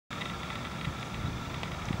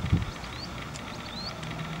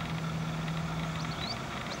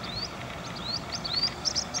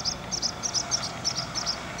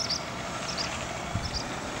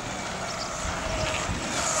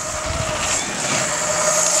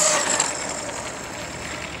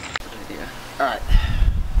Alright.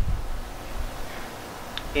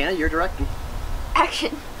 Anna, you're directing.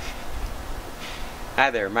 Action.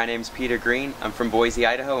 Hi there, my name's Peter Green. I'm from Boise,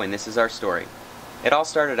 Idaho, and this is our story. It all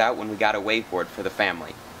started out when we got a waveboard for the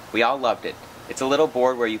family. We all loved it. It's a little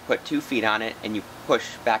board where you put 2 feet on it and you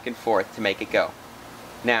push back and forth to make it go.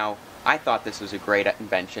 Now, I thought this was a great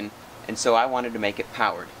invention, and so I wanted to make it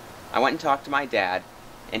powered. I went and talked to my dad,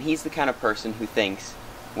 and he's the kind of person who thinks,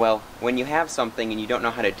 well, when you have something and you don't know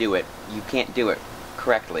how to do it, you can't do it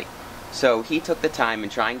correctly. So he took the time in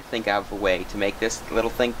trying to think out of a way to make this little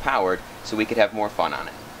thing powered so we could have more fun on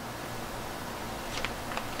it.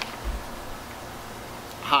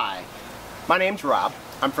 Hi, my name's Rob.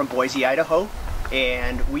 I'm from Boise, Idaho,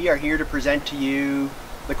 and we are here to present to you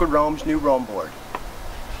liquidroam's new roam board.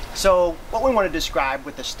 So what we want to describe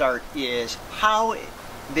with the start is how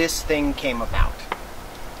this thing came about.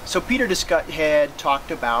 So Peter had talked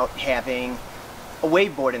about having a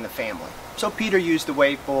waveboard in the family. So Peter used the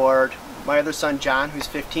waveboard, my other son John, who's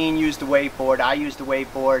 15, used the waveboard, I used the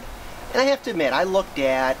waveboard, and I have to admit, I looked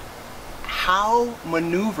at how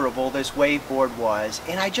maneuverable this waveboard was,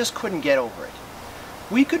 and I just couldn't get over it.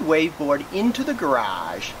 We could waveboard into the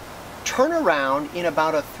garage, turn around in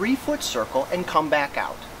about a 3-foot circle, and come back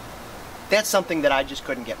out. That's something that I just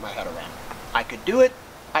couldn't get my head around. I could do it,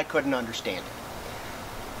 I couldn't understand it.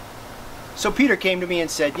 So Peter came to me and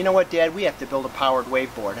said, you know what, Dad, we have to build a powered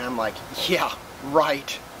waveboard. And I'm like, yeah,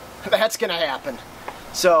 right. That's going to happen.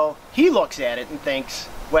 So he looks at it and thinks,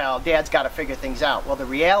 well, Dad's got to figure things out. Well, the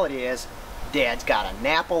reality is, Dad's got to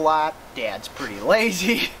nap a lot, Dad's pretty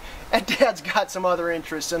lazy, and Dad's got some other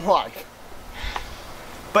interests in life.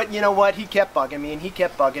 But you know what? He kept bugging me, and he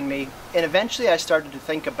kept bugging me. And eventually I started to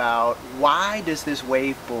think about, why does this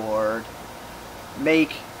waveboard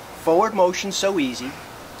make forward motion so easy?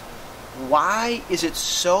 Why is it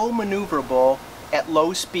so maneuverable at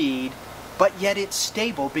low speed, but yet it's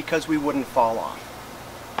stable because we wouldn't fall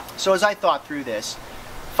off? So as I thought through this,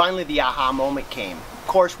 finally the aha moment came. Of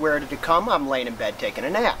course, where did it come? I'm laying in bed taking a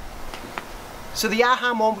nap. So the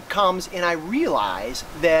aha moment comes, and I realize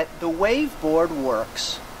that the waveboard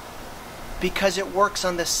works because it works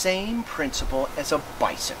on the same principle as a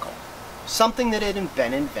bicycle. Something that had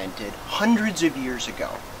been invented hundreds of years ago.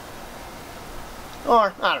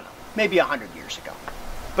 Or, I don't know, maybe 100 years ago.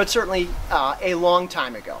 But certainly a long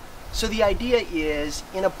time ago. So the idea is,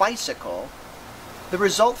 in a bicycle, the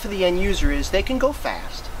result for the end user is they can go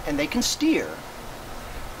fast and they can steer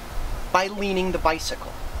by leaning the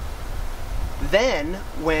bicycle. Then,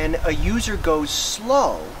 when a user goes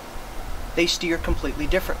slow, they steer completely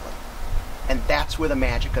differently. And that's where the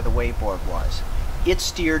magic of the waveboard was. It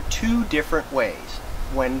steered 2 different ways.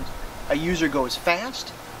 When a user goes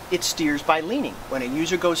fast, it steers by leaning. When a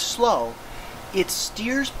user goes slow, it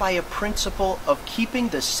steers by a principle of keeping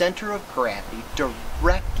the center of gravity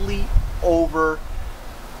directly over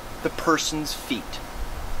the person's feet.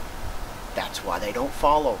 That's why they don't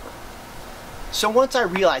fall over. So once I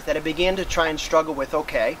realized that, I began to try and struggle with,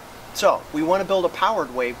 okay, so we want to build a powered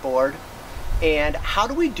waveboard, and how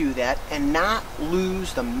do we do that and not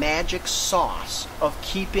lose the magic sauce of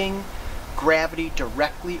keeping gravity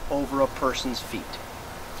directly over a person's feet?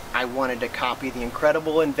 I wanted to copy the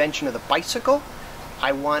incredible invention of the bicycle.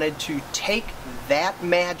 I wanted to take that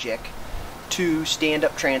magic to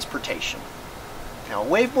stand-up transportation. Now, a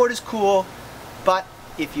waveboard is cool, but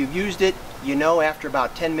if you've used it, you know after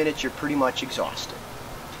about 10 minutes you're pretty much exhausted.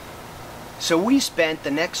 So we spent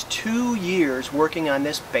the next 2 years working on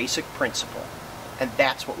this basic principle, and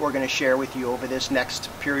that's what we're going to share with you over this next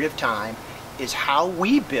period of time, is how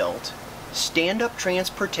we built stand-up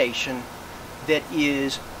transportation that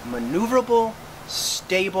is maneuverable,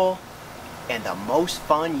 stable, and the most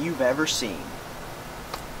fun you've ever seen.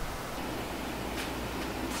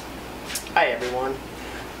 Hi everyone.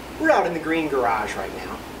 We're out in the green garage right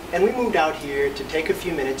now, and we moved out here to take a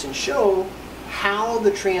few minutes and show how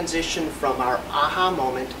the transition from our aha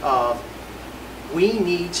moment of we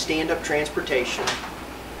need stand-up transportation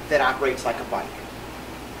that operates like a bike.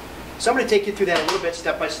 So I'm going to take you through that a little bit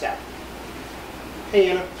step by step. Hey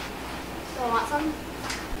Anna. So want some?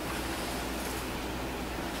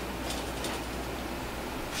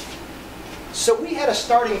 So we had a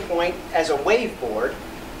starting point as a waveboard,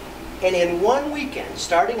 and in one weekend,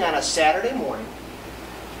 starting on a Saturday morning,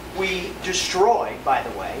 we destroyed, by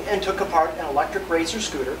the way, and took apart an electric racer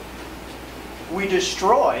scooter. We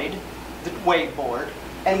destroyed the waveboard,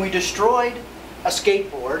 and we destroyed a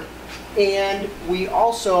skateboard, and we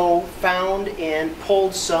also found and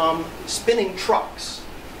pulled some spinning trucks.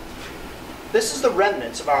 This is the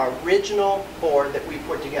remnants of our original board that we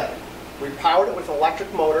put together. We powered it with an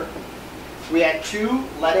electric motor, We had 2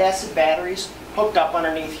 lead-acid batteries hooked up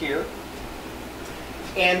underneath here.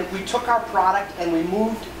 And we took our product and we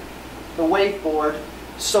moved the waveboard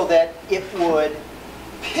so that it would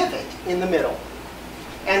pivot in the middle.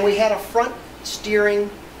 And we had a front steering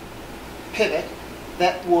pivot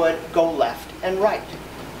that would go left and right.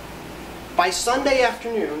 By Sunday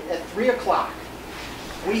afternoon at 3 o'clock,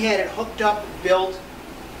 we had it hooked up, built.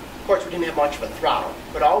 Of course, we didn't have much of a throttle,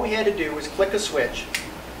 but all we had to do was click a switch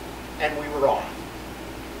and we were off.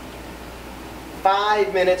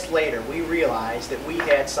 5 minutes later, we realized that we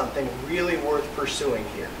had something really worth pursuing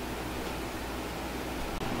here.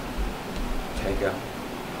 Okay, go.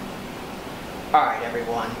 All right,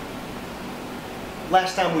 everyone.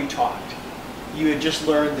 Last time we talked, you had just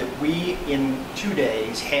learned that we, in 2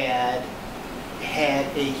 days, had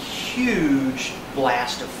a huge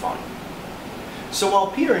blast of fun. So while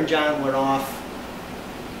Peter and John went off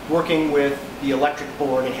working with the electric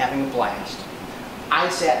board and having a blast, I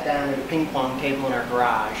sat down at a ping pong table in our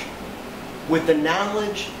garage with the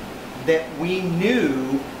knowledge that we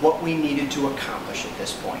knew what we needed to accomplish at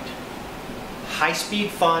this point.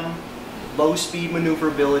 High-speed fun, low-speed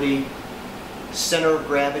maneuverability, center of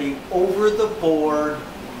gravity over the board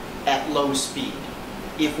at low speed.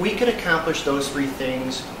 If we could accomplish those 3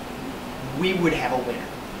 things, we would have a winner.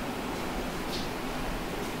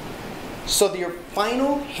 So the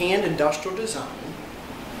final hand industrial design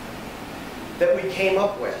that we came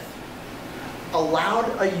up with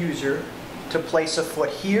allowed a user to place a foot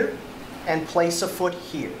here and place a foot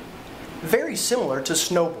here. Very similar to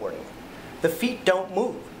snowboarding. The feet don't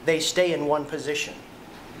move, they stay in one position.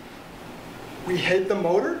 We hid the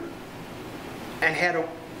motor and had a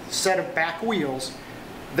set of back wheels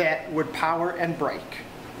that would power and brake.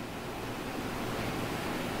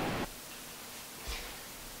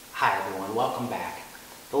 Hi everyone, welcome back.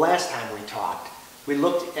 The last time we talked, we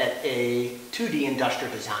looked at a 2D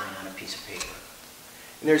industrial design on a piece of paper.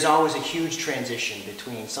 And there's always a huge transition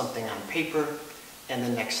between something on paper and the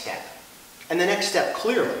next step. And the next step,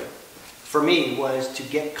 clearly, for me, was to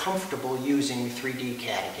get comfortable using 3D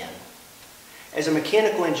CAD again. As a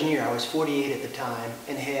mechanical engineer, I was 48 at the time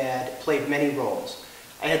and had played many roles.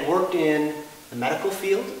 I had worked in the medical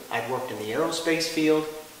field, I'd worked in the aerospace field,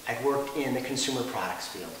 I'd worked in the consumer products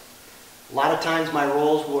field. A lot of times my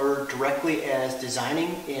roles were directly as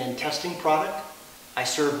designing and testing product. I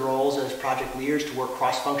served roles as project leaders to work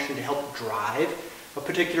cross-function to help drive a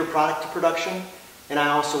particular product to production. And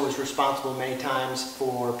I also was responsible many times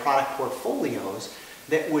for product portfolios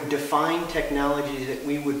that would define technologies that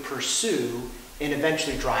we would pursue and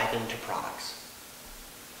eventually drive into products.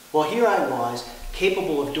 Well, here I was,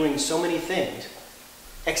 capable of doing so many things,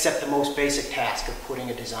 except the most basic task of putting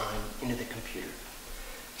a design into the computer.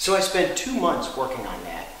 So I spent 2 months working on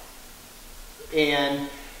that. And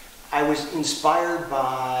I was inspired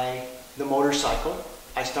by the motorcycle.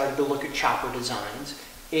 I started to look at chopper designs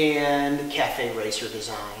and cafe racer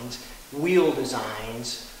designs, wheel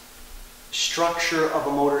designs, structure of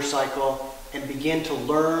a motorcycle, and begin to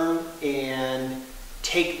learn and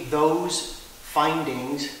take those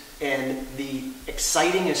findings and the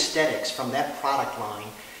exciting aesthetics from that product line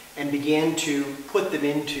and began to put them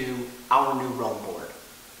into our new roam board.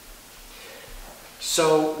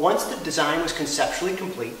 So once the design was conceptually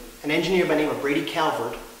complete, an engineer by the name of Brady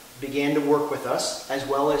Calvert began to work with us, as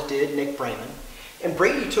well as did Nick Brayman. And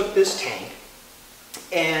Brady took this tank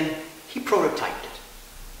and he prototyped it.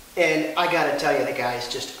 And I gotta tell you, the guy is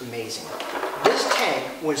just amazing. This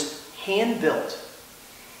tank was hand-built.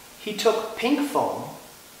 He took pink foam,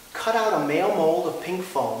 cut out a male mold of pink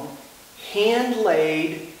foam,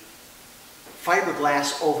 hand-laid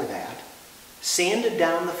fiberglass over that, sanded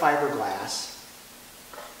down the fiberglass,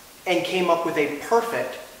 and came up with a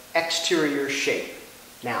perfect exterior shape.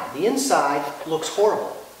 Now, the inside looks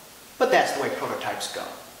horrible, but that's the way prototypes go.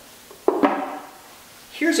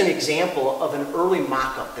 Here's an example of an early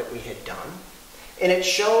mock-up that we had done, and it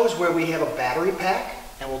shows where we have a battery pack,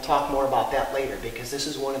 and we'll talk more about that later because this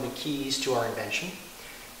is one of the keys to our invention.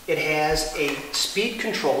 It has a speed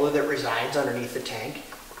controller that resides underneath the tank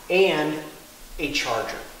and a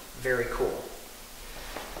charger. Very cool.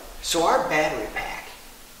 So our battery pack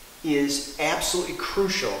is absolutely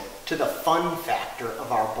crucial to the fun factor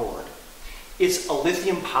of our board. It's a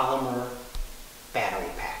lithium polymer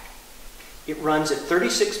battery pack. It runs at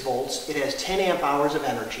 36 volts, it has 10 amp hours of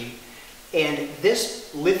energy, and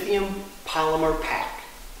this lithium polymer pack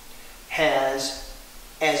has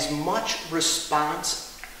as much response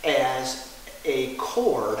as a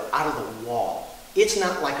cord out of the wall. It's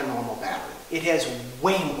not like a normal battery. It has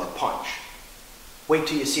way more punch. Wait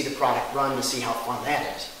till you see the product run to see how fun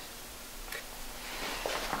that is.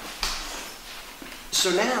 So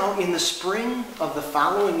now, in the spring of the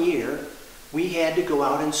following year, we had to go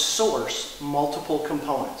out and source multiple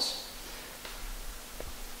components.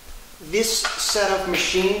 This set of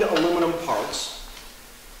machined aluminum parts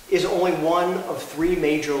is only one of 3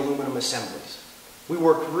 major aluminum assemblies. We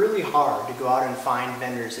worked really hard to go out and find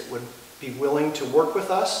vendors that would be willing to work with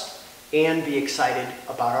us and be excited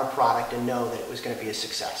about our product and know that it was going to be a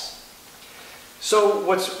success. So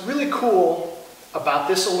what's really cool about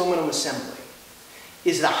this aluminum assembly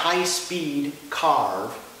is the high-speed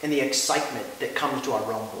carve and the excitement that comes to our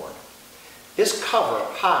Roam board. This cover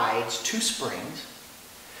hides 2 springs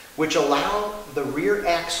which allow the rear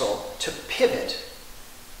axle to pivot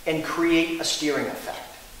and create a steering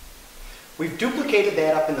effect. We've duplicated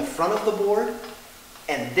that up in the front of the board,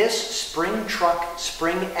 and this spring truck,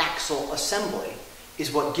 spring axle assembly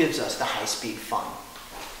is what gives us the high-speed fun.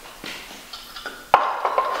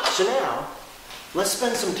 So now, let's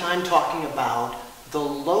spend some time talking about the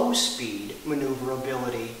low-speed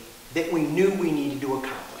maneuverability that we knew we needed to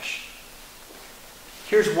accomplish.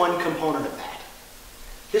 Here's one component of that.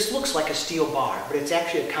 This looks like a steel bar, but it's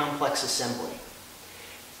actually a complex assembly.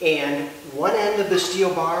 And one end of the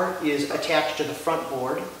steel bar is attached to the front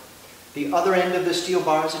board. The other end of the steel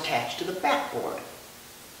bar is attached to the back board.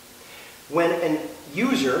 When a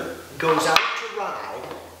user goes out to ride,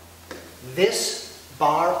 this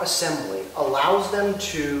bar assembly allows them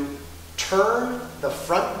to turn the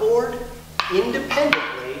front board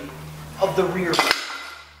independently of the rear board.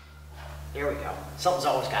 There we go. Something's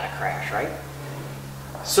always got to crash, right?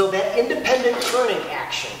 So that independent turning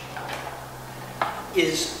action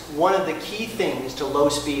is one of the key things to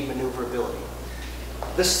low-speed maneuverability.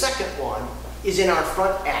 The second one is in our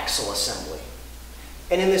front axle assembly.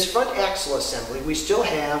 And in this front axle assembly, we still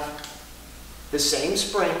have the same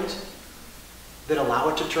springs that allow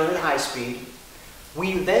it to turn at high speed.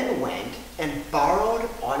 We then went and borrowed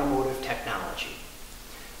automotive technology.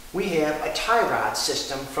 We have a tie rod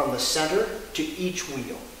system from the center to each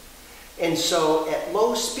wheel. And so at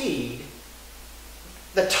low speed,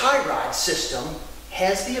 the tie rod system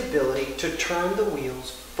has the ability to turn the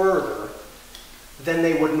wheels further than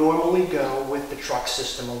they would normally go with the truck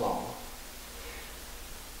system alone.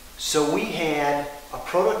 So we had a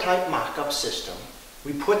prototype mock-up system.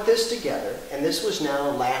 We put this together, and this was now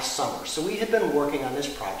last summer. So we had been working on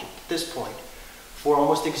this project at this point for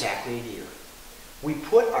almost exactly a year. We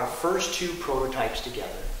put our first 2 prototypes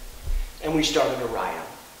together, and we started to ride them.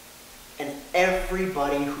 And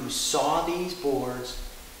everybody who saw these boards,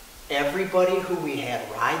 everybody who we had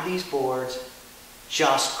ride these boards,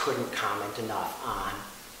 just couldn't comment enough on,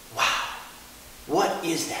 wow, what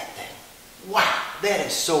is that thing? Wow, that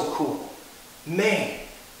is so cool. Man,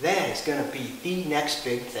 that is going to be the next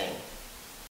big thing.